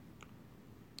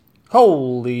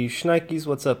Holy shnikes,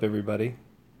 what's up, everybody?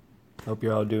 Hope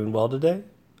you're all doing well today.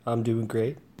 I'm doing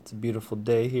great. It's a beautiful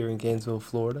day here in Gainesville,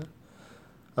 Florida.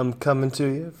 I'm coming to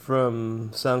you from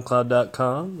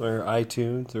SoundCloud.com or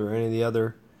iTunes or any of the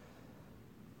other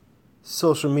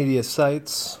social media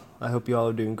sites. I hope you all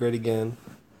are doing great again.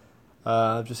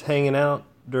 Just hanging out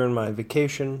during my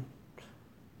vacation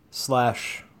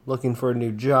 / looking for a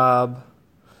new job.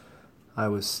 I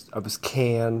was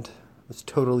canned. I was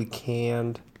totally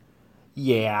canned.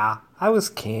 Yeah, I was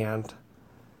canned.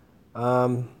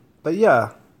 But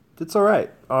yeah, it's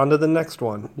alright. On to the next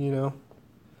one,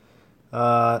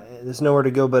 There's nowhere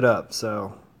to go but up,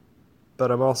 so.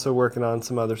 But I'm also working on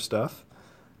some other stuff.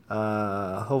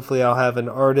 Hopefully I'll have an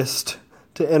artist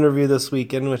to interview this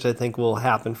weekend, which I think will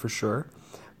happen for sure.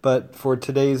 But for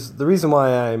the reason why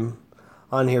I'm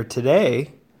on here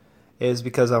today is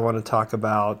because I want to talk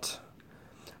about,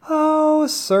 a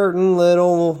certain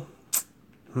little,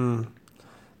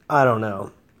 I don't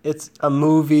know. It's a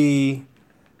movie.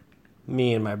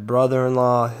 Me and my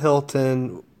brother-in-law,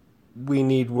 Hilton, we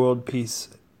need world peace.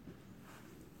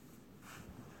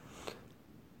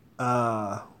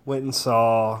 Went and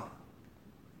saw.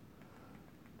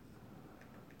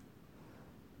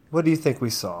 What do you think we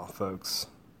saw, folks?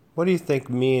 What do you think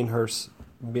me and her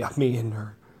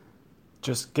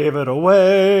just gave it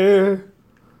away?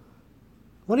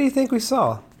 What do you think we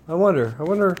saw? I wonder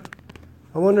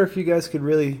if you guys could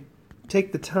really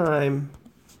take the time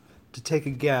to take a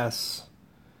guess.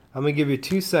 I'm going to give you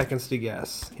 2 seconds to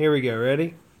guess. Here we go.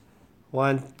 Ready?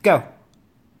 1, go.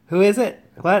 Who is it?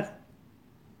 What?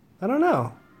 I don't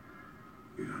know.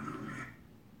 You don't know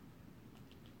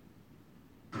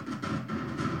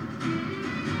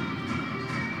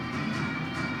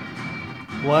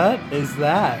me. What is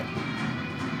that?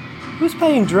 Who's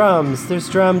playing drums? There's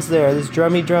drums there. There's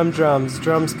drummy drums.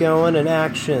 Drums going and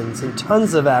actions. And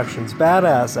tons of actions.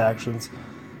 Badass actions.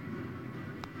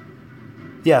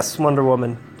 Yes, Wonder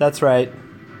Woman. That's right.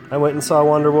 I went and saw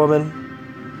Wonder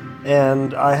Woman.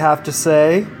 And I have to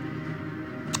say,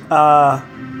 I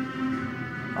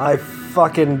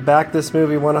fucking back this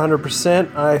movie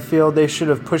 100%. I feel they should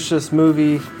have pushed this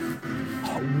movie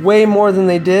way more than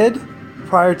they did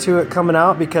prior to it coming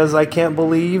out, because I can't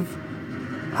believe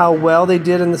how well they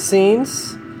did in the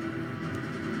scenes,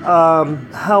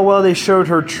 how well they showed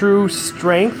her true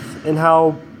strength and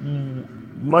how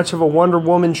much of a Wonder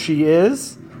Woman she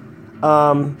is.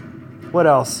 What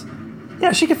else?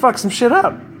 Yeah, she could fuck some shit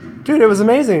up. Dude, it was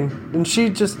amazing. And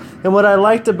what I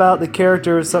liked about the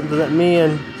character is something that me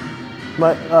and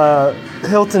my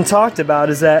Hilton talked about,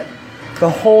 is that the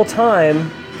whole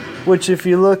time, which if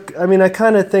you look, I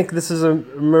kind of think this is a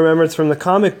remembrance from the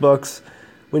comic books.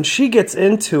 When she gets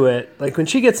into it, like when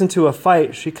she gets into a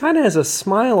fight, she kind of has a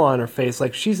smile on her face,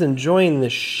 like she's enjoying the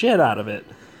shit out of it.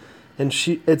 And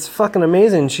it's fucking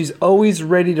amazing. She's always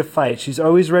ready to fight. She's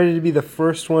always ready to be the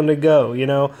first one to go,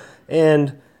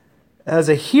 And as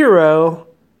a hero,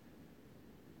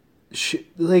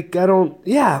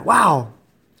 wow.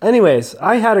 Anyways,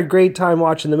 I had a great time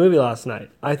watching the movie last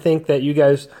night. I think that you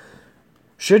guys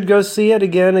should go see it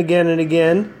again and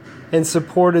again, and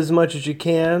support as much as you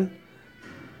can.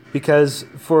 Because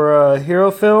for a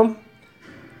hero film,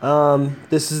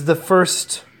 this is the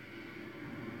first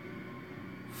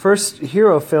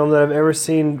hero film that I've ever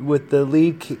seen with the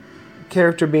lead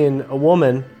character being a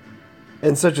woman,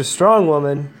 and such a strong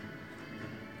woman,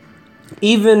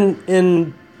 even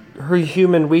in her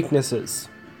human weaknesses.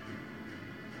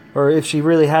 Or if she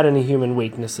really had any human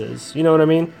weaknesses. You know what I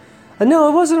mean? No,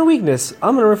 it wasn't a weakness.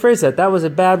 I'm going to rephrase that. That was a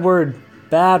bad word.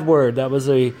 Bad word. That was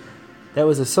a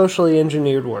socially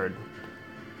engineered word.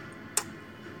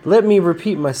 Let me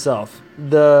repeat myself.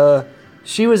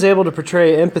 She was able to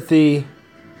portray empathy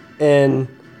and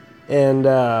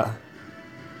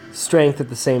strength at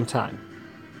the same time.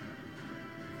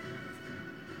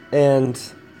 And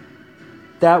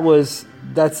to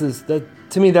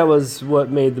me, that was what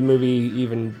made the movie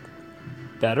even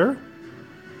better.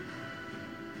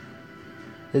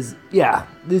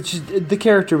 The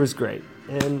character was great.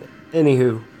 And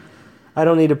anywho, I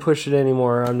don't need to push it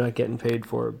anymore. I'm not getting paid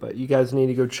for it, but you guys need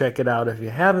to go check it out if you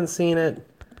haven't seen it.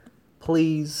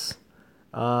 Please.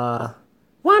 Wonder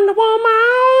Woman!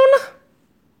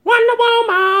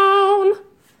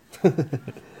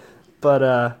 But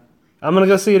I'm going to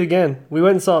go see it again. We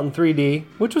went and saw it in 3D,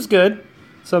 which was good.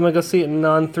 So I'm going to go see it in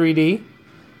non-3D.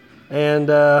 And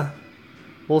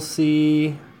we'll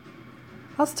see.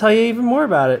 I'll tell you even more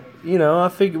about it.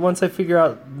 Once I figure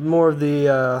out more of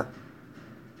the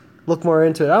look more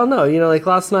into it. I don't know. Like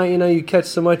last night, you catch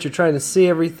so much. You're trying to see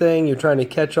everything. You're trying to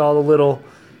catch all the little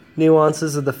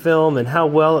nuances of the film and how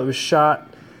well it was shot.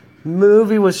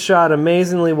 Movie was shot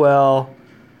amazingly well.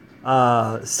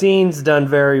 Scenes done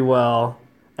very well.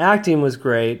 Acting was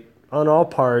great on all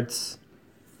parts.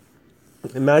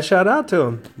 And mad shout out to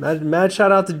him. Mad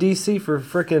shout out to DC for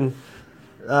frickin',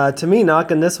 to me,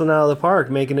 knocking this one out of the park,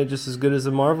 making it just as good as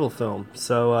a Marvel film.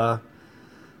 So,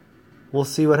 we'll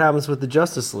see what happens with the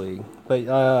Justice League.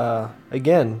 But,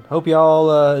 again, hope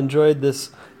y'all enjoyed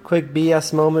this quick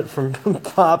BS moment from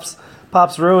Pops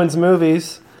Ruins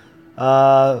Movies.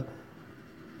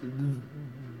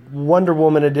 Wonder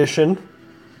Woman edition.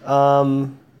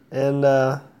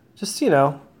 Just,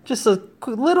 just a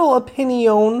quick little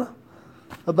opinion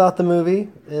about the movie.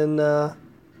 And,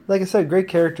 like I said, great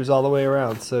characters all the way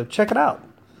around. So check it out.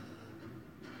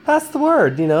 Pass the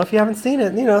word, if you haven't seen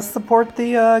it, support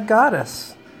the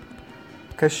goddess.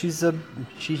 Because she's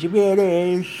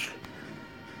British.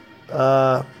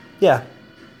 Yeah.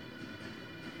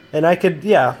 And it's going to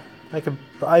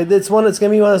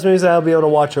be one of those movies that I'll be able to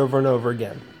watch over and over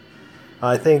again.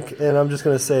 I think, and I'm just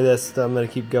going to say this, I'm going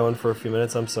to keep going for a few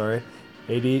minutes, I'm sorry.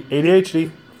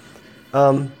 ADHD.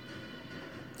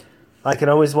 I can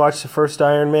always watch the first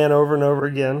Iron Man over and over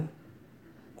again.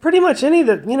 Pretty much any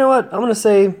that, you know what, I'm going to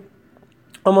say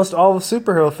almost all of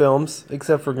superhero films,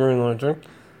 except for Green Lantern,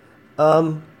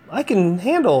 I can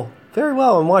handle very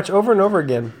well and watch over and over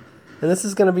again. And this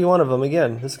is going to be one of them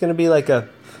again. This is going to be like a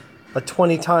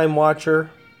 20-time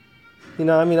watcher.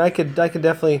 I could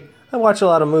definitely, I watch a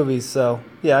lot of movies, so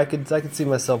yeah, I could see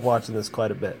myself watching this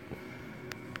quite a bit.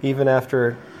 Even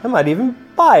after, I might even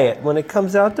buy it when it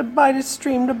comes out to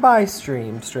stream buys.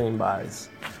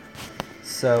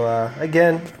 So,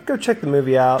 again, go check the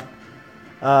movie out.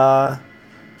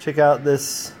 Check out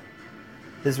this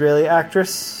Israeli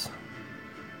actress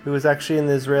who was actually in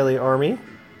the Israeli army,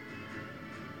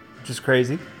 which is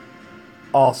crazy.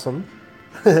 Awesome.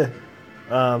 Yeah,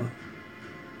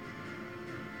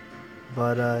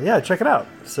 check it out.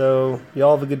 So,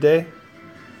 y'all have a good day.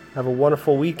 Have a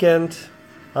wonderful weekend.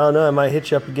 I don't know, I might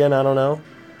hit you up again, I don't know.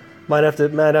 Might have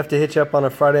to hit you up on a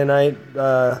Friday night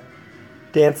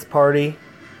dance party,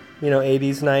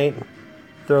 80s night.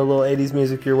 Throw a little 80s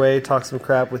music your way, talk some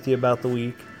crap with you about the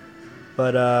week.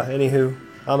 But anywho,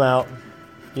 I'm out.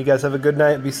 You guys have a good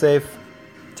night, be safe,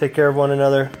 take care of one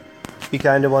another, be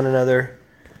kind to one another.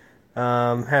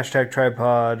 Hashtag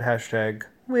tripod, hashtag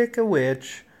Wicca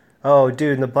Witch. Oh,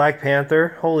 dude, and the Black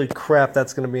Panther, holy crap,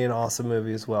 that's going to be an awesome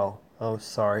movie as well. Oh,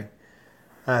 sorry.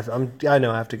 I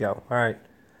know I have to go. All right.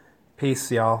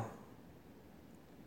 Peace, y'all.